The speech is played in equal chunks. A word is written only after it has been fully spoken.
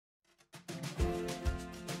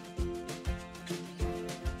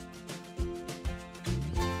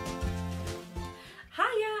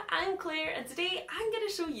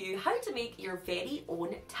you how to make your very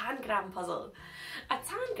own Tangram puzzle. A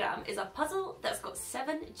Tangram is a puzzle that's got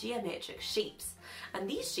 7 geometric shapes, and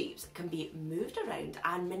these shapes can be moved around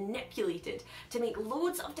and manipulated to make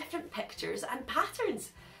loads of different pictures and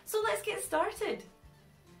patterns. So let's get started.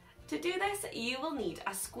 To do this, you will need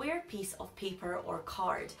a square piece of paper or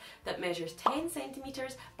card that measures 10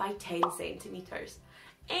 centimetres by 10 centimetres.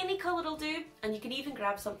 Any colour will do, and you can even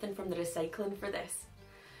grab something from the recycling for this.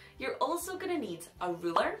 You're also going to need a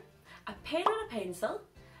ruler, a pen and a pencil,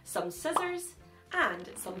 some scissors and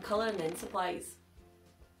some colouring in supplies.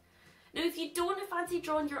 Now if you don't fancy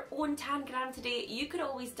drawing your own Tangram today, you could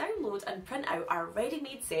always download and print out our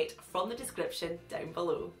ready-made set from the description down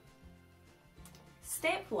below.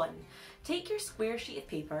 Step 1. Take your square sheet of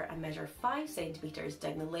paper and measure 5 centimetres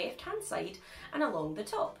down the left hand side and along the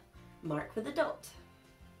top. Mark with a dot.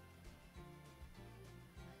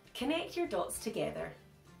 Connect your dots together.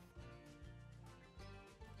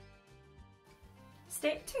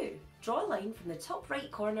 Step 2. Draw a line from the top right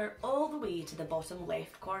corner all the way to the bottom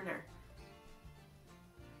left corner.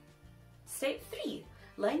 Step 3.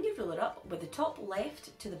 Line your ruler up with the top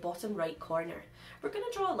left to the bottom right corner. We're going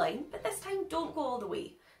to draw a line, but this time don't go all the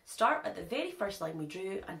way. Start at the very first line we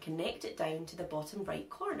drew and connect it down to the bottom right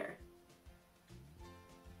corner.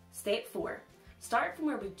 Step 4. Start from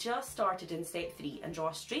where we just started in step 3 and draw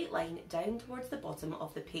a straight line down towards the bottom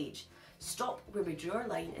of the page. Stop where we drew our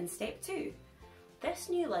line in step 2. This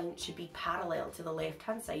new line should be parallel to the left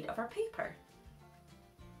hand side of our paper.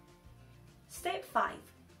 Step 5.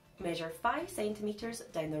 Measure 5 centimetres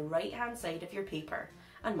down the right hand side of your paper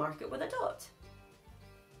and mark it with a dot.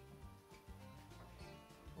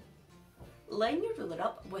 Line your ruler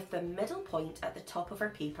up with the middle point at the top of our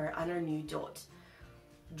paper and our new dot.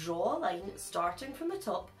 Draw a line starting from the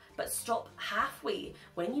top, but stop halfway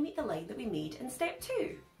when you meet the line that we made in step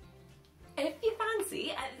 2. If you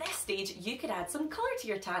fancy, at this stage you could add some colour to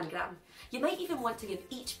your Tangram. You might even want to give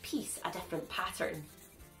each piece a different pattern.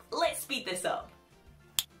 Let's speed this up.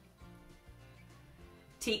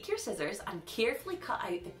 Take your scissors and carefully cut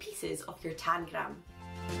out the pieces of your Tangram.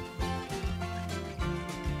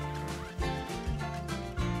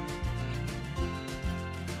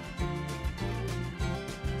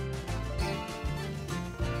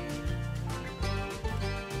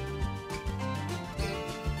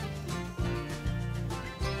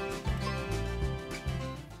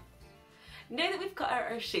 Now that we've cut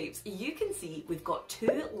out our shapes, you can see we've got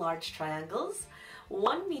 2 large triangles,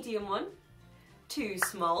 1 medium one, 2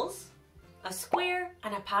 smalls, a square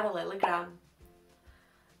and a parallelogram.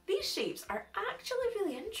 These shapes are actually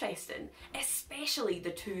really interesting, especially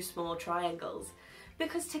the 2 small triangles,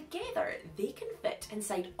 because together they can fit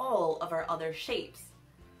inside all of our other shapes.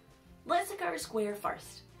 Let's look at our square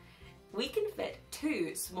first. We can fit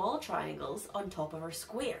 2 small triangles on top of our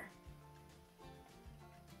square.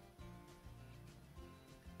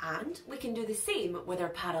 And we can do the same with our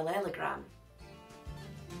parallelogram.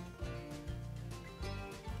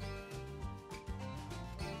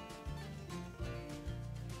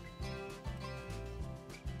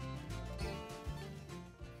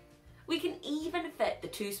 We can even fit the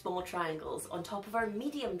 2 small triangles on top of our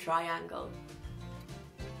medium triangle.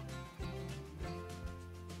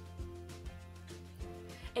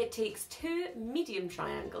 It takes 2 medium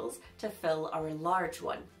triangles to fill our large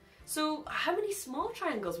one. So how many small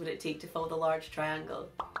triangles would it take to fill the large triangle?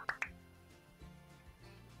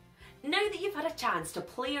 Now that you've had a chance to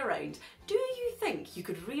play around, do you think you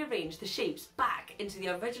could rearrange the shapes back into the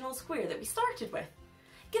original square that we started with?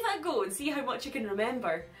 Give it a go and see how much you can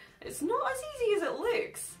remember. It's not as easy as it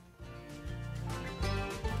looks.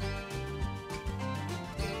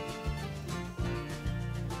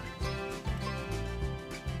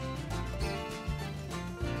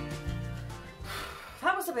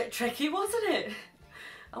 That was a bit tricky, wasn't it?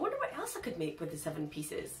 I wonder what else I could make with the 7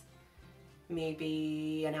 pieces.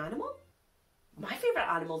 Maybe an animal? My favourite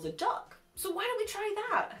animal's a duck, so why don't we try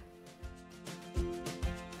that?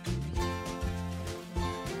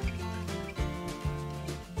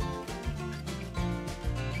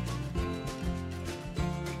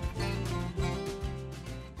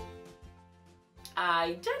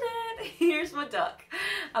 I did it! Here's my duck.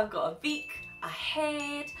 I've got a beak, a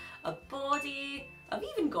head, a body. I've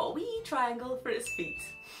even got a wee triangle for its feet.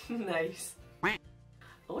 Nice. I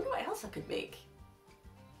wonder what else I could make.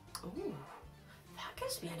 Oh, that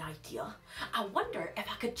gives me an idea. I wonder if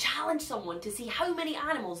I could challenge someone to see how many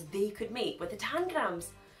animals they could make with the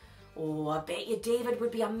Tangrams. Oh, I bet you David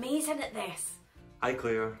would be amazing at this. Hi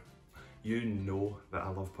Claire. You know that I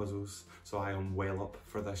love puzzles, so I am well up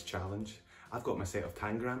for this challenge. I've got my set of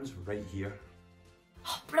Tangrams right here.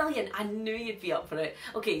 Oh, brilliant, I knew you'd be up for it.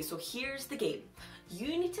 Okay, so here's the game.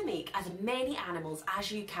 You need to make as many animals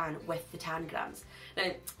as you can with the tangrams. Now,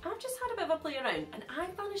 I've just had a bit of a play around and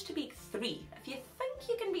I've managed to make 3. If you think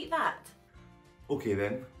you can beat that. Okay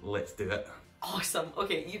then, let's do it. Awesome.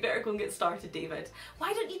 Okay, you better go and get started, David.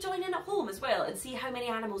 Why don't you join in at home as well and see how many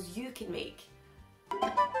animals you can make?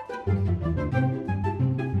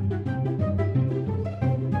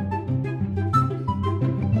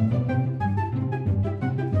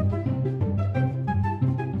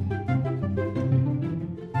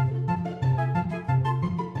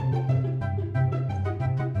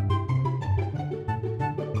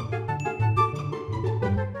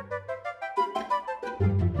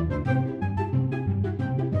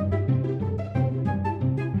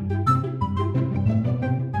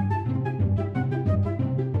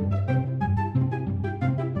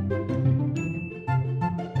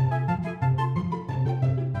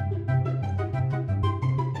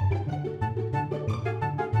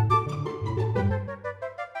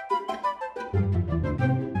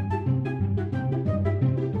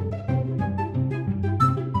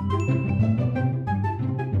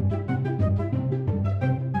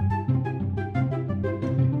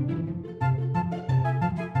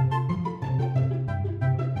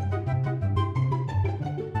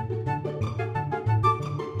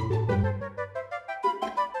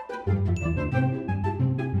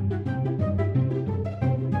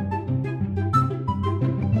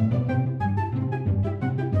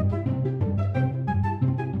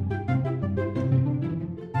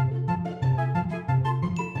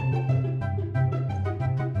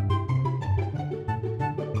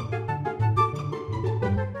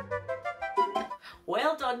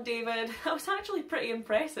 Well done, David. That was actually pretty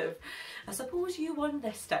impressive. I suppose you won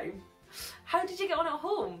this time. How did you get on at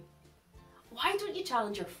home? Why don't you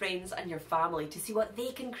challenge your friends and your family to see what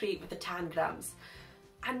they can create with the tangrams?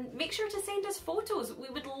 And make sure to send us photos. We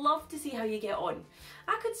would love to see how you get on.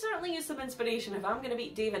 I could certainly use some inspiration if I'm going to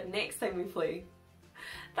beat David next time we play.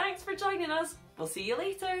 Thanks for joining us. We'll see you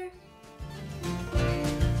later.